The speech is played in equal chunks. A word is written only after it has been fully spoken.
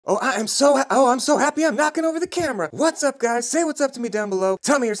I'm so happy I'm knocking over the camera. What's up, guys? Say what's up to me down below.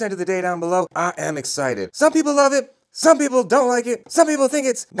 Tell me your side of the day down below. I am excited. Some people love it. Some people don't like it. Some people think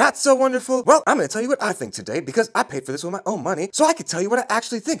it's not so wonderful. Well, I'm gonna tell you what I think today because I paid for this with my own money, so I can tell you what I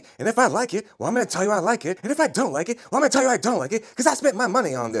actually think. And if I like it, well, I'm gonna tell you I like it. And if I don't like it, well, I'm gonna tell you I don't like it because I spent my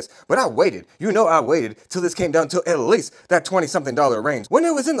money on this. But I waited. You know I waited till this came down to at least that $20-something range. When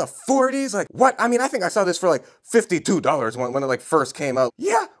it was in the 40s, like what? I mean, I think I saw this for like $52 when it like first came out.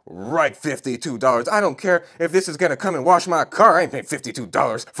 Yeah, right, $52. I don't care if this is gonna come and wash my car. I ain't paying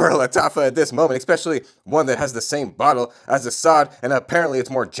 $52 for a Lattafa at this moment, especially one that has the same bottle as Asad, and apparently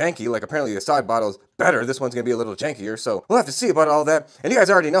it's more janky. Like apparently the Asad bottle's better. This one's gonna be a little jankier, so we'll have to see about all that. And you guys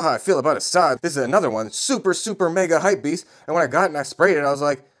already know how I feel about Asad. This is another one, super mega hype beast. And when I got it and I sprayed it, I was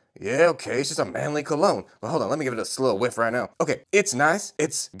like, yeah, okay, it's just a manly cologne. But hold on, let me give it a slow whiff right now. Okay, it's nice.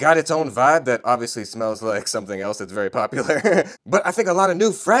 It's got its own vibe that obviously smells like something else that's very popular. But I think a lot of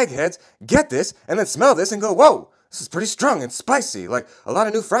new frag heads get this and then smell this and go, whoa, this is pretty strong and spicy. Like a lot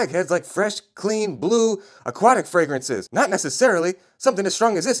of new frag heads like fresh, clean, blue, aquatic fragrances. Not necessarily something as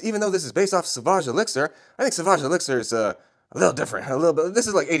strong as this, even though this is based off Sauvage Elixir. I think Sauvage Elixir is a little different, a little bit. This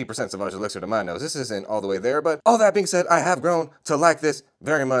is like 80% Sauvage Elixir to my nose. This isn't all the way there, but all that being said, I have grown to like this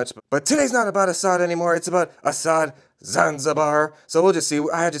very much. But today's not about Asad anymore. It's about Asad Zanzibar. So we'll just see.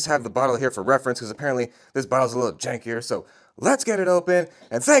 I just have the bottle here for reference because apparently this bottle's a little jankier. So let's get it open.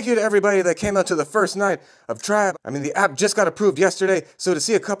 And thank you to everybody that came out to the first night of Tribe. I mean, the app just got approved yesterday. So to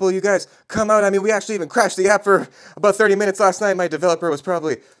see a couple of you guys come out, I mean, we actually even crashed the app for about 30 minutes last night. My developer was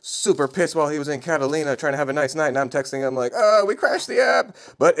probably super pissed while he was in Catalina trying to have a nice night. And I'm texting him like, oh, we crashed the app.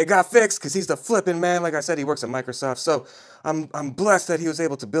 But it got fixed because he's the flipping man. Like I said, he works at Microsoft. So I'm blessed that he was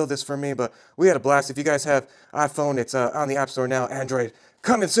able to build this for me. But we had a blast. If you guys have iPhone, it's on the App Store now. Android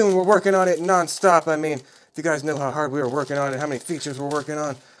coming soon. We're working on it nonstop. I mean, if you guys knew how hard we were working on it, how many features we're working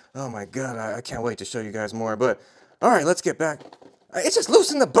on, oh my God, I can't wait to show you guys more. But all right, let's get back. It's just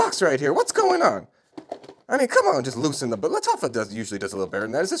loose in the box right here. What's going on? I mean, come on, just loosen the box. Lattafa usually does a little better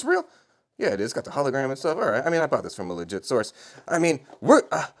than that. Is this real? Yeah, it is. Got the hologram and stuff. All right. I mean, I bought this from a legit source. I mean, I'm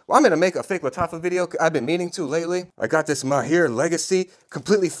gonna make a fake Lattafa video. I've been meaning to lately. I got this Mahir Legacy,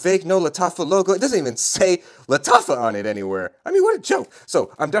 completely fake, no Lattafa logo. It doesn't even say Lattafa on it anywhere. I mean, what a joke.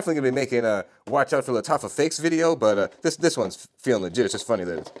 So I'm definitely gonna be making a watch out for Lattafa fakes video, but this one's feeling legit. It's just funny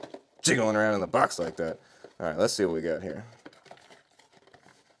that it's jiggling around in the box like that. All right, let's see what we got here.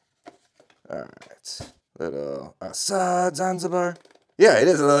 All right, little Asad Zanzibar. Yeah, it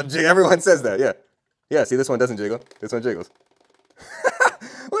is a little jiggle. Everyone says that, yeah. Yeah, see, this one doesn't jiggle. This one jiggles.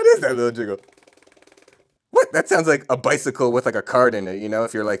 What is that little jiggle? What? That sounds like a bicycle with like a card in it, you know,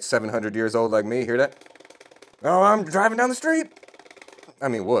 if you're like 700 years old like me. Hear that? Oh, I'm driving down the street. I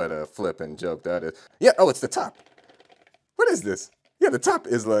mean, what a flippin' joke that is. Yeah, oh, it's the top. What is this? Yeah, the top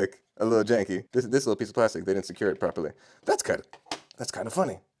is like a little janky. This little piece of plastic, they didn't secure it properly. That's kind of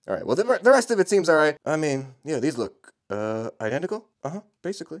funny. All right, well, the rest of it seems all right. I mean, yeah, these look identical?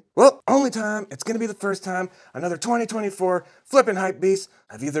 Basically. Well, only time. It's gonna be the first time. Another 2024 flippin' hype beast.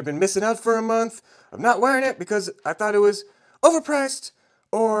 I've either been missing out for a month of not wearing it because I thought it was overpriced,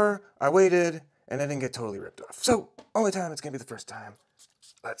 or I waited and I didn't get totally ripped off. So, only time. It's gonna be the first time.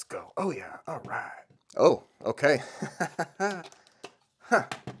 Let's go. Oh yeah, all right. Oh, okay. Huh.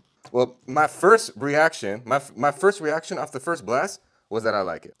 Well, my first reaction off the first blast was that I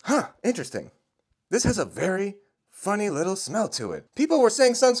like it. Huh, interesting. This has a very funny little smell to it. People were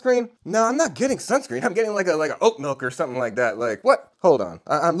saying sunscreen. No, I'm not getting sunscreen. I'm getting like a oat milk or something like that. Like, what? Hold on.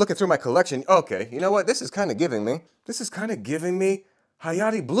 I'm looking through my collection. Okay, you know what? This is kind of giving me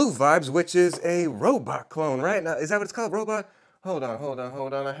Hayati Blue vibes, which is a robot clone, right? Now, is that what it's called? Robot? Hold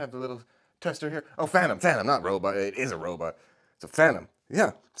on. I have the little tester here. Oh, Phantom, not robot. It is a robot. It's a Phantom.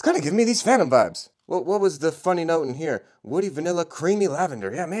 Yeah, it's kind of giving me these Phantom vibes. What was the funny note in here? Woody vanilla, creamy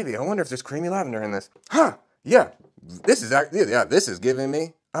lavender. Yeah, maybe. I wonder if there's creamy lavender in this. Huh, yeah. This is giving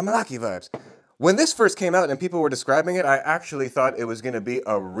me Amalaki vibes. When this first came out and people were describing it, I actually thought it was going to be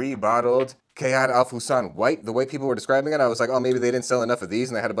a rebottled Kayad Al Fusan White. The way people were describing it, I was like, oh, maybe they didn't sell enough of these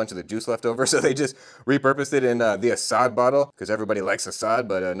and they had a bunch of the juice left over, so they just repurposed it in the Asad bottle, because everybody likes Asad,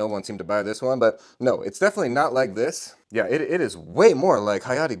 but no one seemed to buy this one. But no, it's definitely not like this. Yeah, it is way more like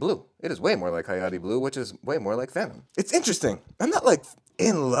Hayati Blue. It is way more like Hayati Blue, which is way more like Phantom. It's interesting. I'm not like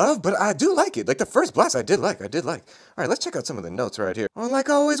in love, but I do like it. Like the first blast I did like. All right, let's check out some of the notes right here. Oh, like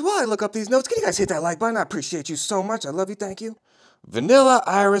always, while I look up these notes, can you guys hit that like button? I appreciate you so much. I love you, thank you. Vanilla,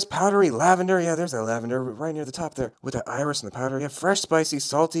 iris, powdery, lavender. Yeah, there's that lavender right near the top there with that iris and the powder. Yeah, fresh, spicy,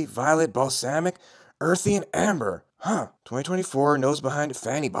 salty, violet, balsamic, earthy, and amber. Huh, 2024, nose behind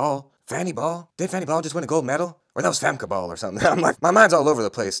Fanny Ball. Fanny Ball? Did Fanny Ball just win a gold medal? Or that was Femke Ball or something. I'm like, my mind's all over the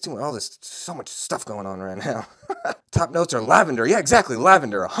place. All this, so much stuff going on right now. Top notes are lavender. Yeah, exactly,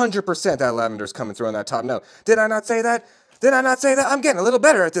 lavender. 100% that lavender's coming through on that top note. Did I not say that? Did I not say that? I'm getting a little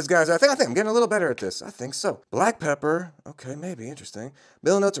better at this, guys. I think I'm getting a little better at this. I think so. Black pepper. Okay, maybe. Interesting.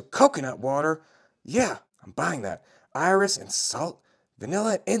 Middle notes are coconut water. Yeah, I'm buying that. Iris and salt.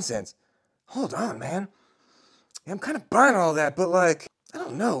 Vanilla and incense. Hold on, man. Yeah, I'm kind of buying all that, but like, I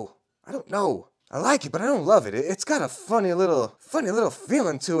don't know. I like it, but I don't love it. It's got a funny little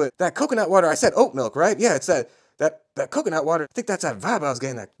feeling to it. That coconut water, I said oat milk, right? Yeah, it's that coconut water. I think that's that vibe I was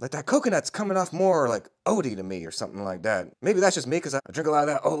getting. That coconut's coming off more like oaty to me or something like that. Maybe that's just me because I drink a lot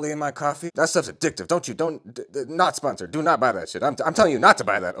of that Oatly in my coffee. That stuff's addictive. Not sponsored. Do not buy that shit. I'm telling you not to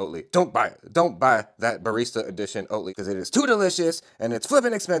buy that Oatly. Don't buy it. Don't buy that barista edition Oatly because it is too delicious and it's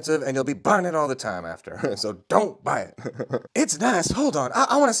flipping expensive and you'll be buying it all the time after. So don't buy it. It's nice. Hold on.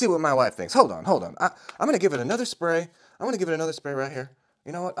 I want to see what my wife thinks. Hold on. I'm going to give it another spray. I'm going to give it another spray right here.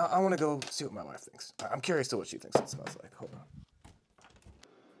 You know what? I want to go see what my wife thinks. I'm curious to what she thinks it smells like. Hold on.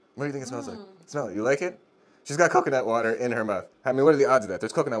 What do you think it smells like? Smell it. You like it? She's got coconut water in her mouth. I mean, what are the odds of that?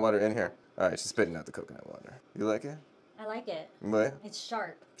 There's coconut water in here. All right, she's spitting out the coconut water. You like it? I like it. What? It's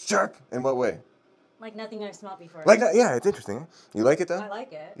sharp. Sharp? In what way? Like nothing I've smelled before. Like that? Yeah, it's interesting. You like it, though? I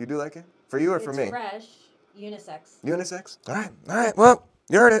like it. You do like it? For you or for me? It's fresh. Unisex. Unisex? All right. Well,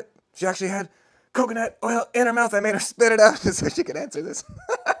 you heard it. She actually had coconut oil in her mouth. I made her spit it out so she could answer this.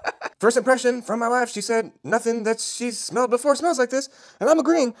 First impression from my wife, she said nothing that she's smelled before smells like this. And I'm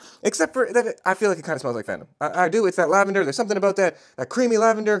agreeing, except for that I feel like it kind of smells like Phantom. I do. It's that lavender. There's something about that creamy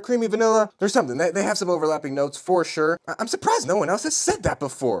lavender, creamy vanilla. There's something. They have some overlapping notes for sure. I'm surprised no one else has said that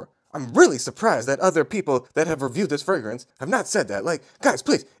before. I'm really surprised that other people that have reviewed this fragrance have not said that. Like, guys,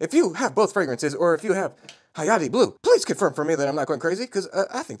 please, if you have both fragrances or if you have Hayati Blue, please confirm for me that I'm not going crazy, because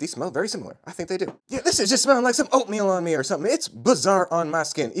I think these smell very similar. I think they do. Yeah, this is just smelling like some oatmeal on me or something. It's bizarre on my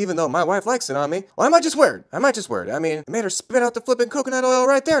skin, even though my wife likes it on me. Well, I might just wear it. I mean, I made her spit out the flipping coconut oil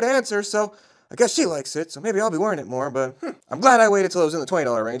right there to answer, so I guess she likes it, so maybe I'll be wearing it more, but I'm glad I waited till it was in the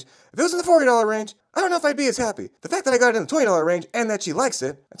 $20 range. If it was in the $40 range, I don't know if I'd be as happy. The fact that I got it in the $20 range and that she likes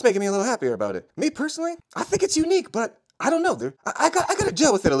it, that's making me a little happier about it. Me personally, I think it's unique, but I don't know, dude. I gotta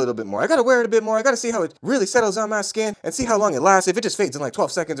gel with it a little bit more. I gotta wear it a bit more. I gotta see how it really settles on my skin and see how long it lasts. If it just fades in like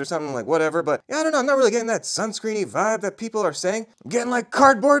 12 seconds or something, like whatever. But yeah, I don't know. I'm not really getting that sunscreeny vibe that people are saying. I'm getting like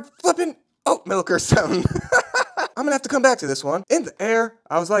cardboard flipping oat milk or something. I'm gonna have to come back to this one. In the air,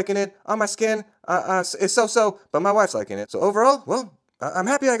 I was liking it. On my skin, it's so-so, but my wife's liking it. So overall, well, I'm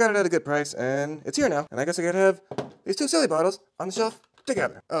happy I got it at a good price, and it's here now. And I guess I gotta have these two silly bottles on the shelf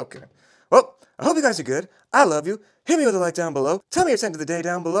together. Okay. Well, I hope you guys are good. I love you. Hit me with a like down below. Tell me your scent of the day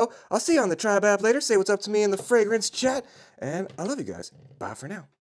down below. I'll see you on the Tribe app later. Say what's up to me in the fragrance chat. And I love you guys. Bye for now.